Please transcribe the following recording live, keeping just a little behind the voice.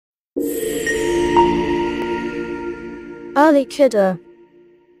earlykiddo.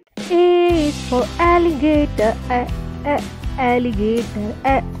 A is for alligator, alligator,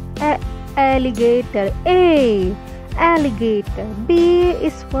 alligator. A, alligator. B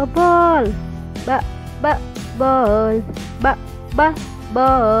is for ball, ball,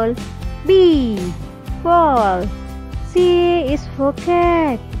 ball. B, ball. C is for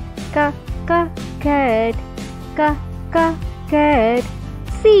cat, cat, cat.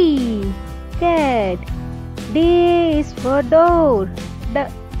 C, cat. D is for door,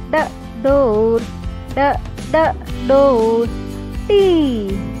 door. D,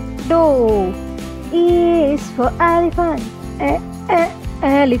 door. E is for elephant,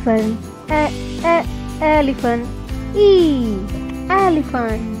 elephant, elephant. E,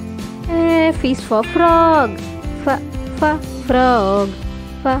 elephant. F is for frog, frog,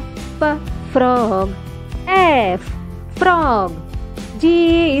 frog. F, frog.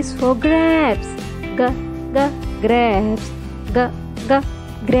 G is for grapes, grapes,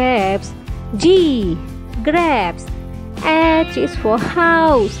 grapes. G, grapes. H is for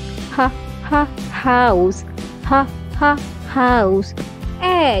house, house, house.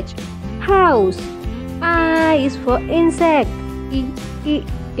 H, house. I is for insect,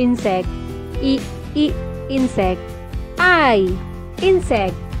 insect, insect. I,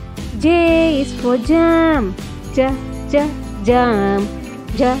 insect. J is for jam, jam.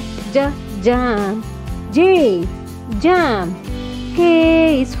 J, jam.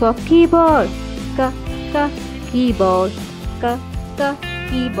 K is for keyboard, keyboard,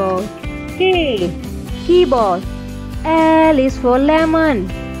 keyboard. K, keyboard. L is for lemon,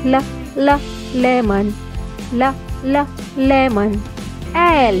 lemon, lemon.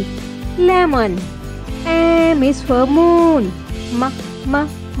 L, lemon. M is for moon,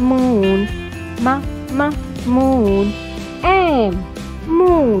 moon, moon. M,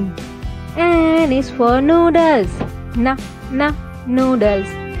 moon. N is for noodles, noodles,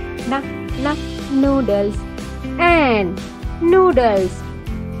 noodles. N, noodles.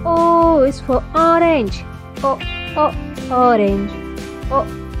 O is for orange, orange,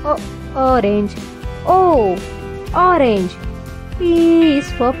 orange. O, orange. P is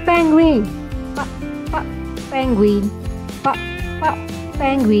for penguin, penguin,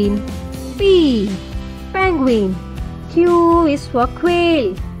 penguin. P, penguin. Q is for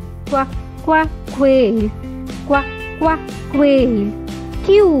quail, quail, quail.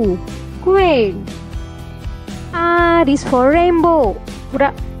 Q, quail. R is for rainbow,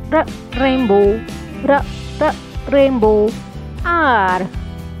 rainbow, rainbow. R,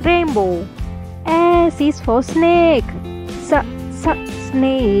 rainbow. S is for snake,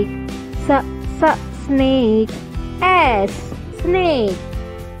 snake, snake. S, snake.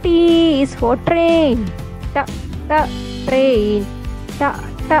 T is for train, train,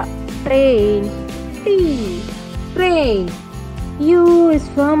 train. T, train. U is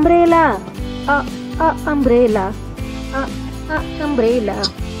for umbrella, umbrella, umbrella.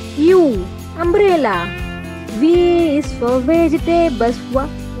 U, umbrella. V is for vegetables,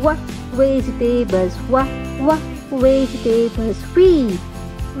 vegetables, vegetables. V,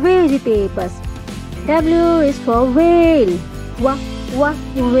 vegetables. W is for whale,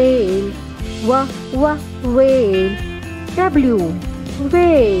 whale, whale. W,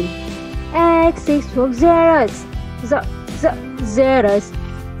 whale. X is for Xerox, Xerox,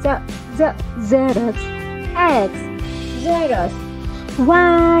 Xerox. X, Xerox.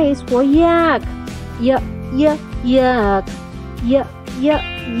 Y is for yak, yak.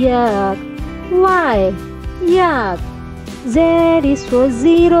 Y, yak. Z is for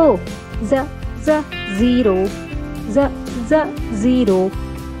zero, zero, zero.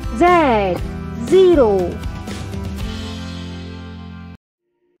 Z, zero.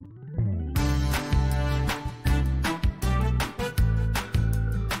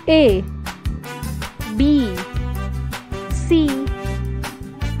 A, B, C.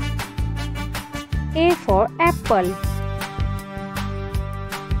 A for apple,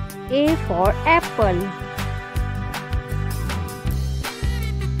 A for apple.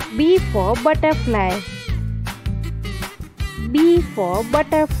 B for butterfly, B for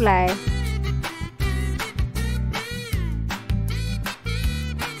butterfly.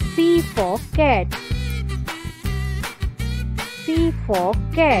 C for cat, C for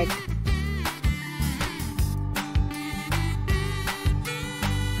cat.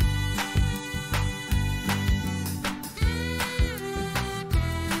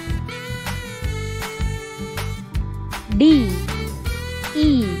 D,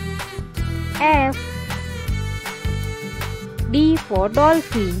 E, F. D for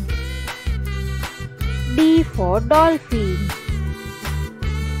dolphin, D for dolphin.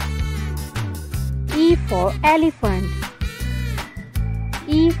 E for elephant,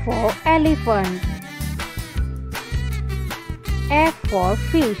 E for elephant. F for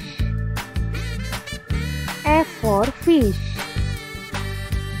fish. F for fish.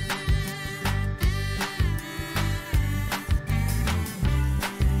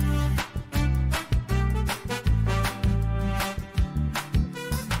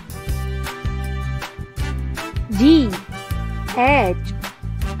 G H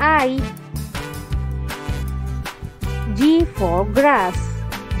I. G for grass.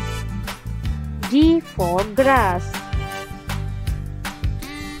 G for grass.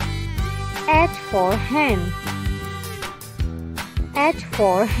 H for hen. H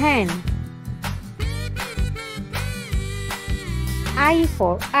for hen. I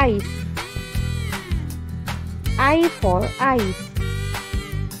for ice. I for ice.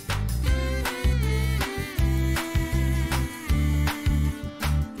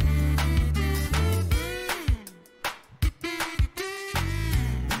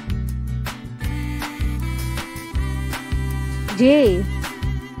 J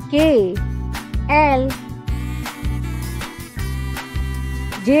K L.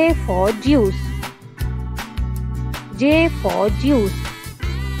 J for juice. J for juice.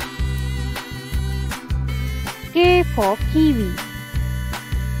 K for kiwi.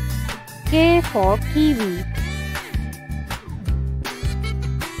 K for kiwi.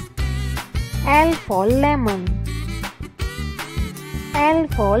 L for lemon. L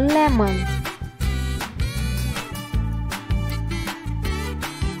for lemon.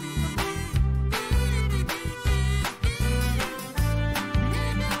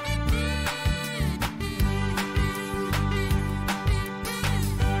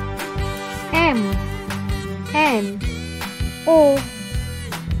 M N O.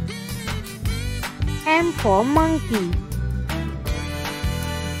 M for monkey.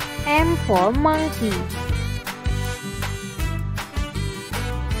 M for monkey.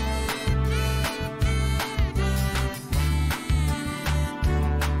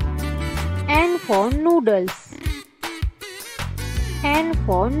 N for noodles. N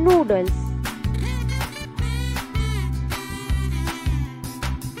for noodles.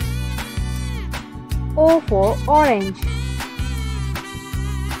 O for orange.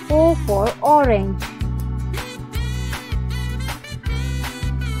 O for orange.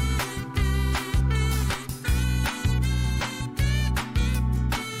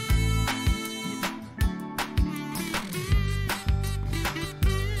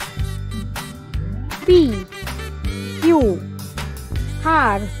 P Q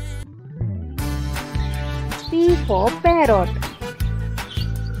R. P for parrot.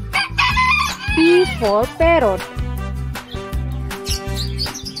 P for parrot.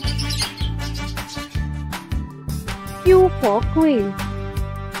 Q for quail.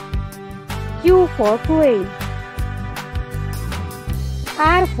 Q for quail.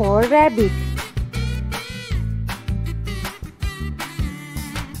 R for rabbit.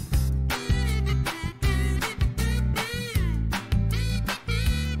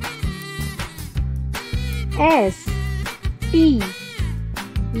 S T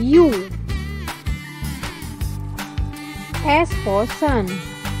U. S for sun.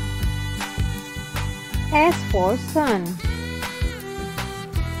 S for sun.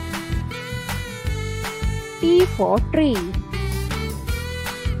 T for tree.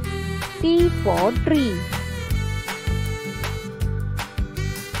 T for tree.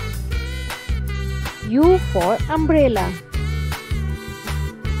 U for umbrella.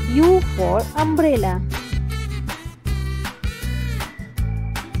 U for umbrella.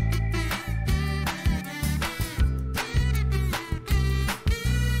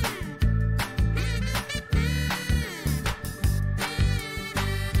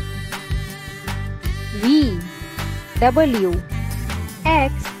 V W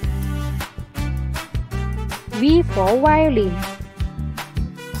X. V for violin.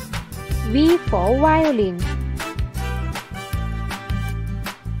 V for violin.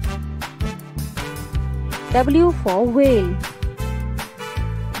 W for whale.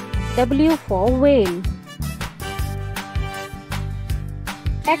 W for whale.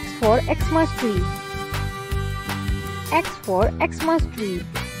 X for Xmas tree. X for Xmas tree.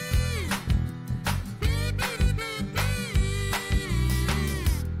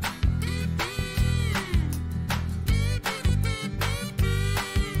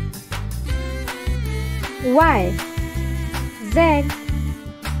 Y Z.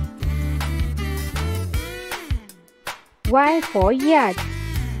 Y for yacht.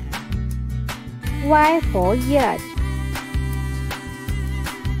 Y for yacht.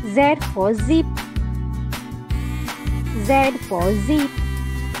 Z for zip. Z for zip.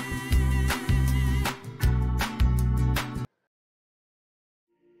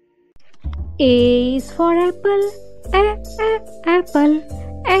 A is for apple. Apple.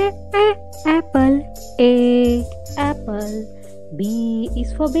 Apple. A apple. B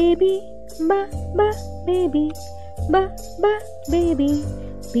is for baby. Baby. Baby.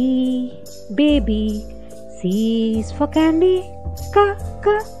 B baby. C is for candy.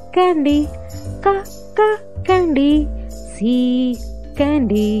 Candy. Candy. C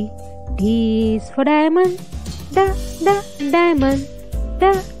candy. D is for diamond. Diamond.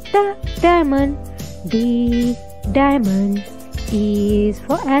 Diamond. D diamond. E is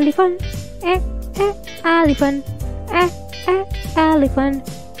for elephant. Elephant. Elephant.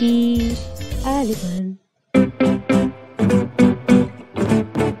 E elephant.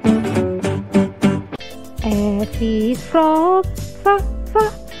 F is frog.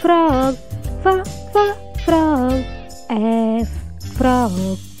 Frog. Frog. F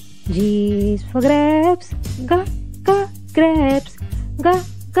frog. G is for grapes. Grapes.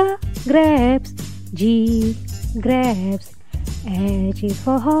 Grapes. G grapes. H is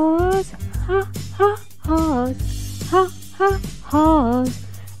for horse. Horse.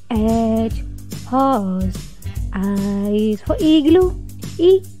 H horse. I is for igloo.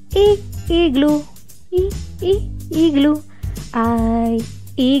 Igloo. Igloo. I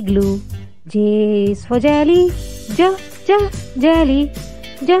igloo. J is for jelly. Jelly.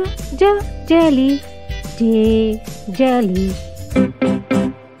 Jelly. J jelly.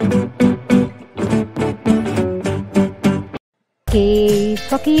 K is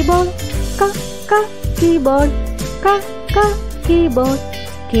for keyboard. Keyboard. Keyboard.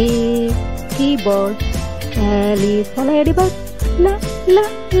 K keyboard. L is for ladybug.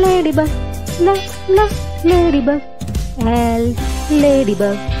 Ladybug. Ladybug. L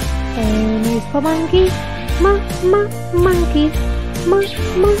ladybug. M is for monkey. Monkey. Monkey.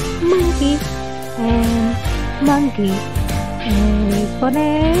 M monkey. N is for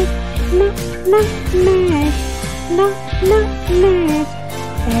nest. Nest. Nest.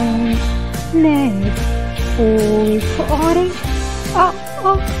 And nest. O is for orange.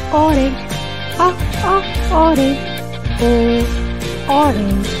 Orange. Orange. O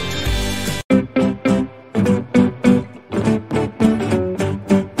orange.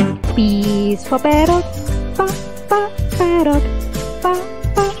 P is for parrot. Parrot.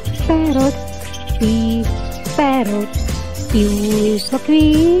 Parrot. P parrot. Q is for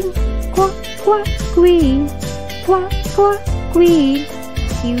queen. Queen. Queen.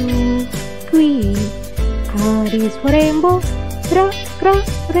 Q queen. R is for rainbow.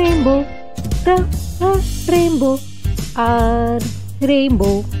 Rainbow. Rainbow. R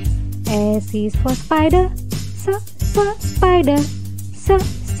rainbow. S is for spider. Spider.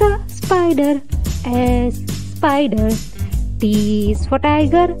 Spider. S spider. T is for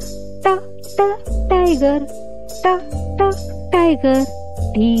tiger. Tiger. Tiger.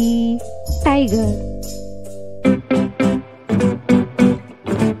 T tiger.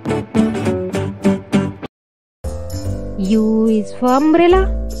 U is for umbrella.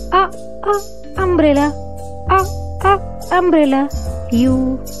 Umbrella. Umbrella.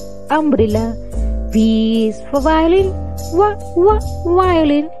 U umbrella. V is for violin.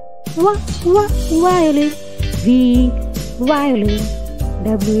 Violin. Violin. V violin.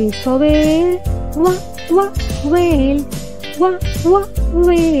 W is for whale. Whale.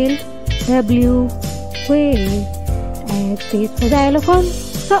 Whale. W whale. X is for xylophone.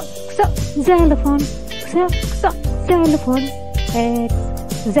 Xylophone. Xylophone. X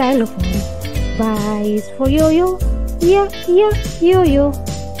xylophone. Y is for yo-yo. Yo-yo. Yo-yo.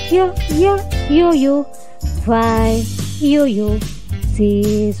 Y yo-yo. Z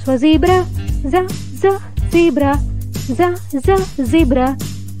is for zebra. Zebra. Zebra.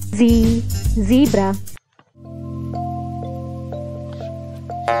 Z zebra.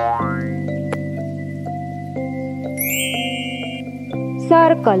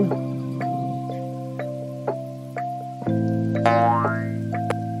 Circle.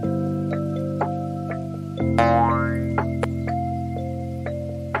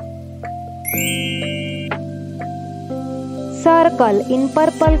 Circle in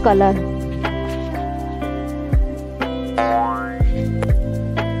purple color.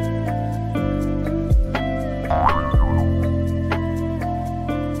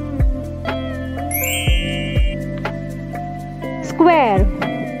 Square.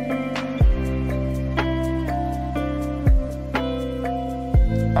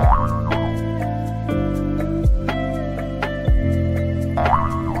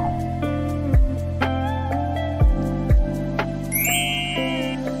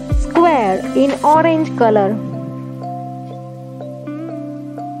 Square in orange color.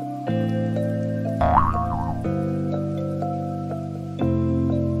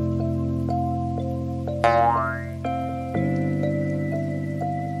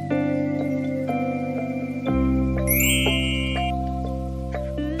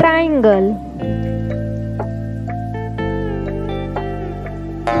 triangle,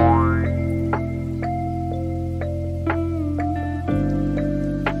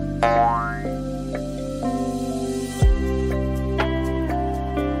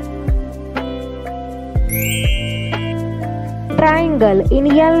 triangle in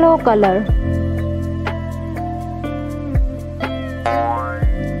yellow color,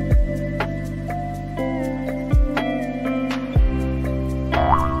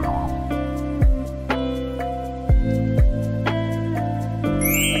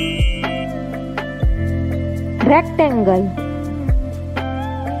 rectangle,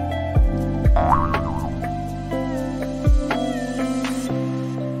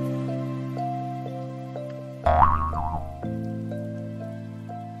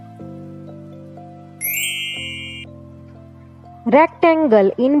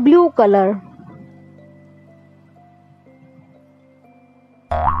 rectangle in blue color,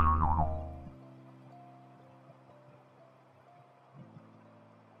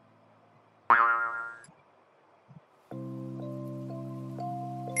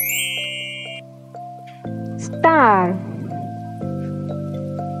 star,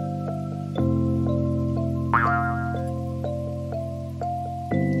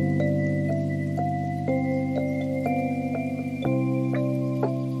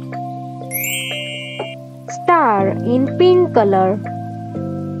 star in pink color,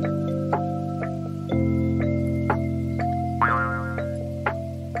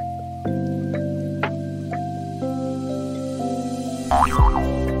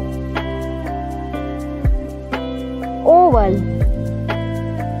 oval,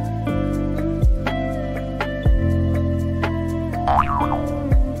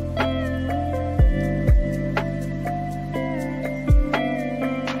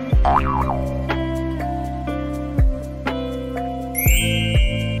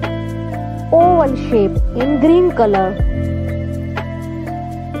 oval shape in green color,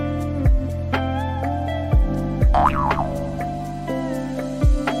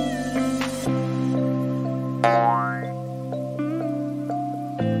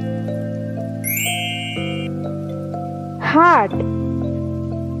 heart,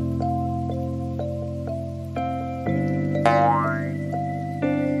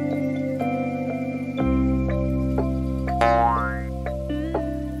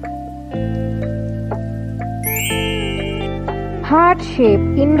 heart shape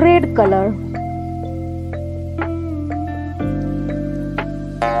in red color,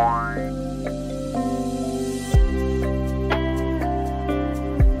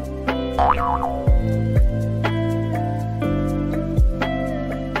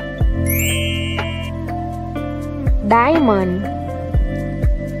 diamond,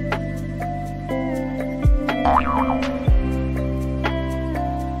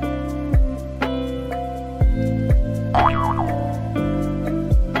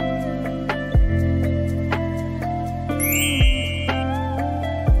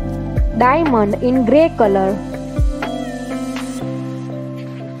 diamond in grey color,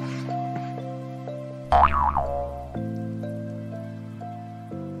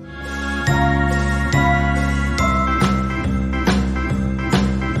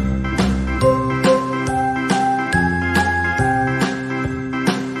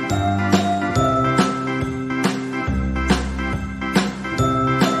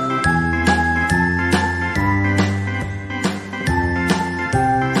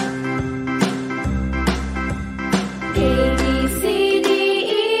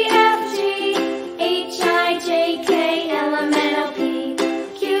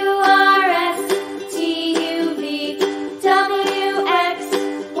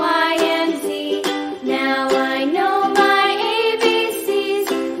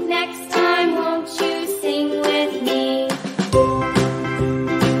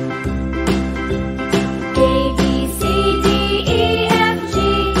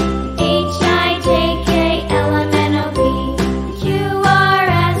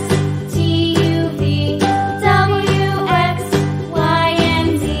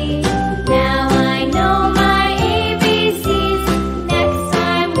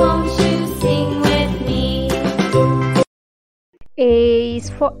 A is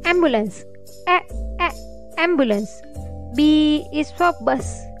for ambulance, ambulance. B is for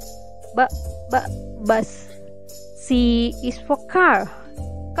bus, bus. C is for car,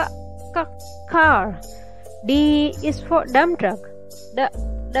 car. D is for dump truck,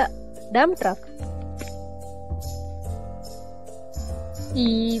 dump truck.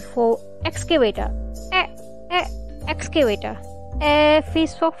 E for excavator, excavator. F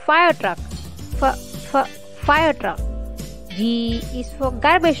is for fire truck, fire truck. G is for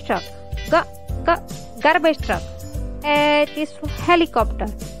garbage truck. Garbage truck. H is for helicopter.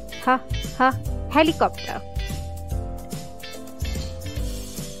 Helicopter.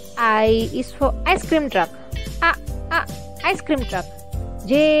 I is for ice cream truck. Ice cream truck.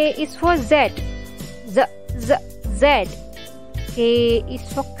 J is for Z. Z. K is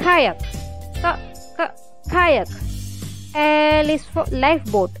for kayak. Kayak. L is for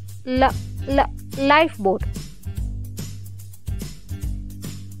lifeboat. Lifeboat.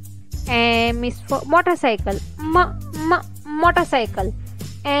 M is for motorcycle. Motorcycle.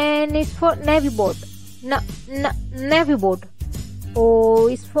 N is for navy boat. Navy boat. O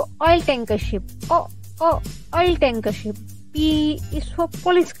is for oil tanker ship. Oil tanker ship. P is for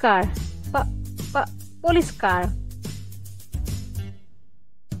police car. Police car.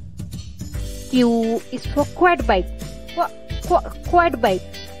 Q is for quad bike. Quad bike.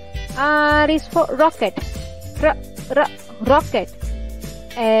 R is for rocket. Rocket.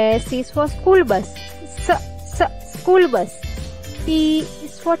 S is for school bus. School bus. T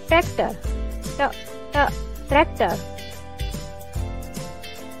is for tractor. Tractor.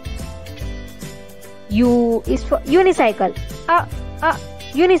 U is for unicycle.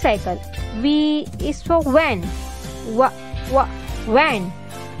 Unicycle. V is for van. Van.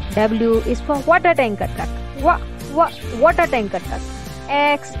 W is for water tanker truck. Water tanker truck.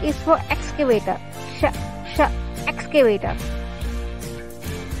 X is for excavator. Excavator.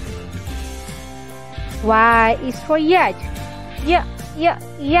 Y is for yacht.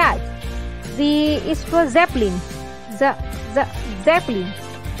 Yacht. Z is for zeppelin. Zeppelin.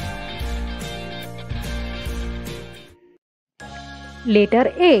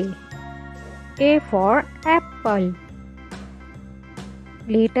 Letter A. A for apple.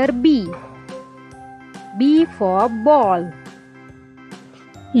 Letter B. B for ball.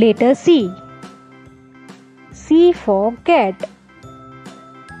 Letter C. C for cat.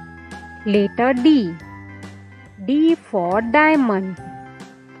 Letter D. D for diamond.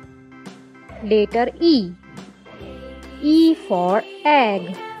 Letter E. E for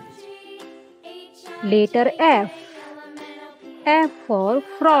egg. Letter F. F for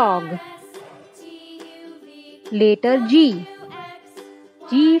frog. Letter G.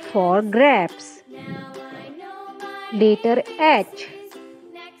 G for grapes. Letter H.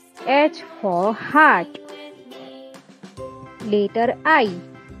 H for heart. Letter I.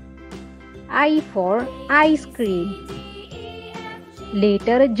 I for ice cream.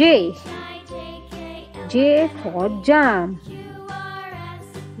 Letter J. J for jam.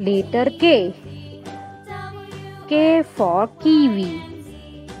 Letter K. K for kiwi.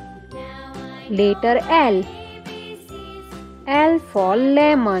 Letter L. L for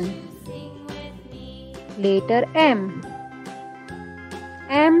lemon. Letter M.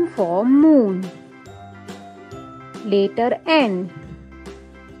 M for moon. Letter N.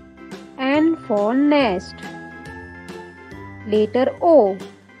 N for nest. Letter O.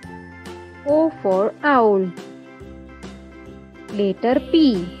 O for owl. Letter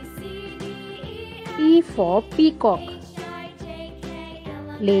P. P for peacock.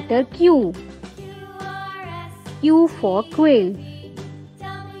 Letter Q. Q for quail.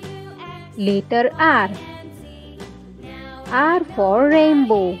 Letter R. R for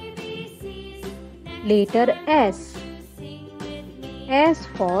rainbow. Letter S. S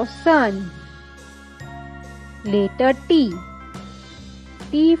for sun. Letter T.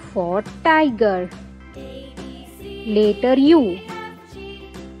 T for tiger. Letter U.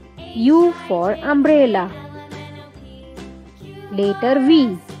 U for umbrella. Letter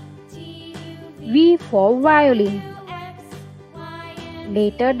V. V for violin.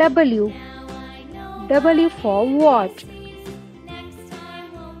 Letter W. W for watch.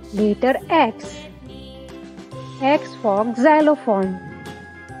 Letter X. X for xylophone.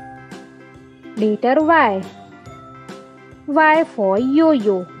 Letter Y. Y for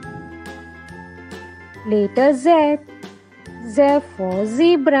yo-yo. Letter Z. Z for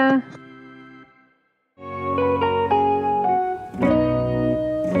zebra.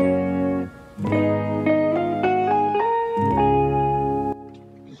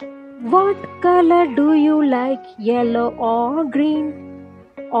 What color do you like? Yellow or green?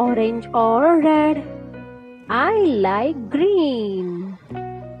 Orange or red? I like green.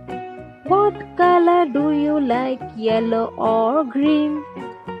 What color do you like? Yellow or green?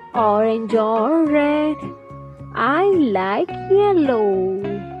 Orange or red? I like yellow.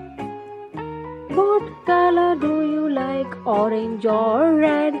 What color do you like? Orange or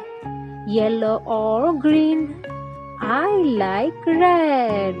red? Yellow or green? I like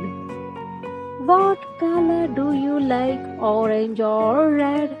red. What color do you like? Orange or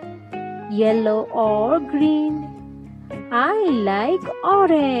red? Yellow or green? I like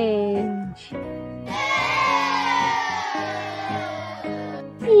orange.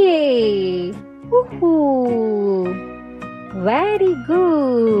 Yay! Woohoo! Very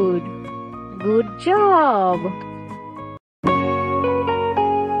good. Good job.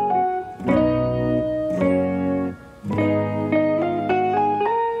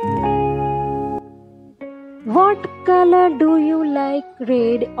 What color do you like,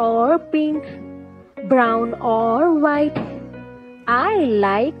 red or pink, brown or white? I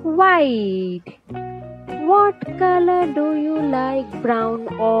like white. What color do you like, brown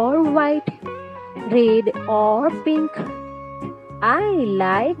or white, red or pink? I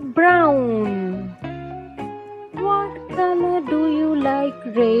like brown. What color do you like,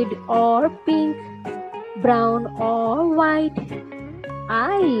 red or pink, brown or white?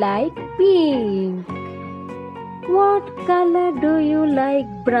 I like pink. What color do you like,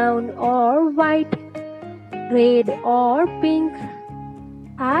 brown or white, red or pink?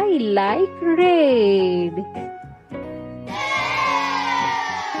 I like red.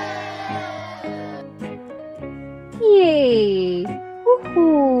 Yay!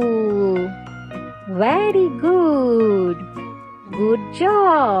 Woohoo! Very good. Good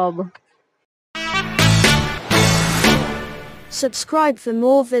job. Subscribe for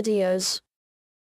more videos.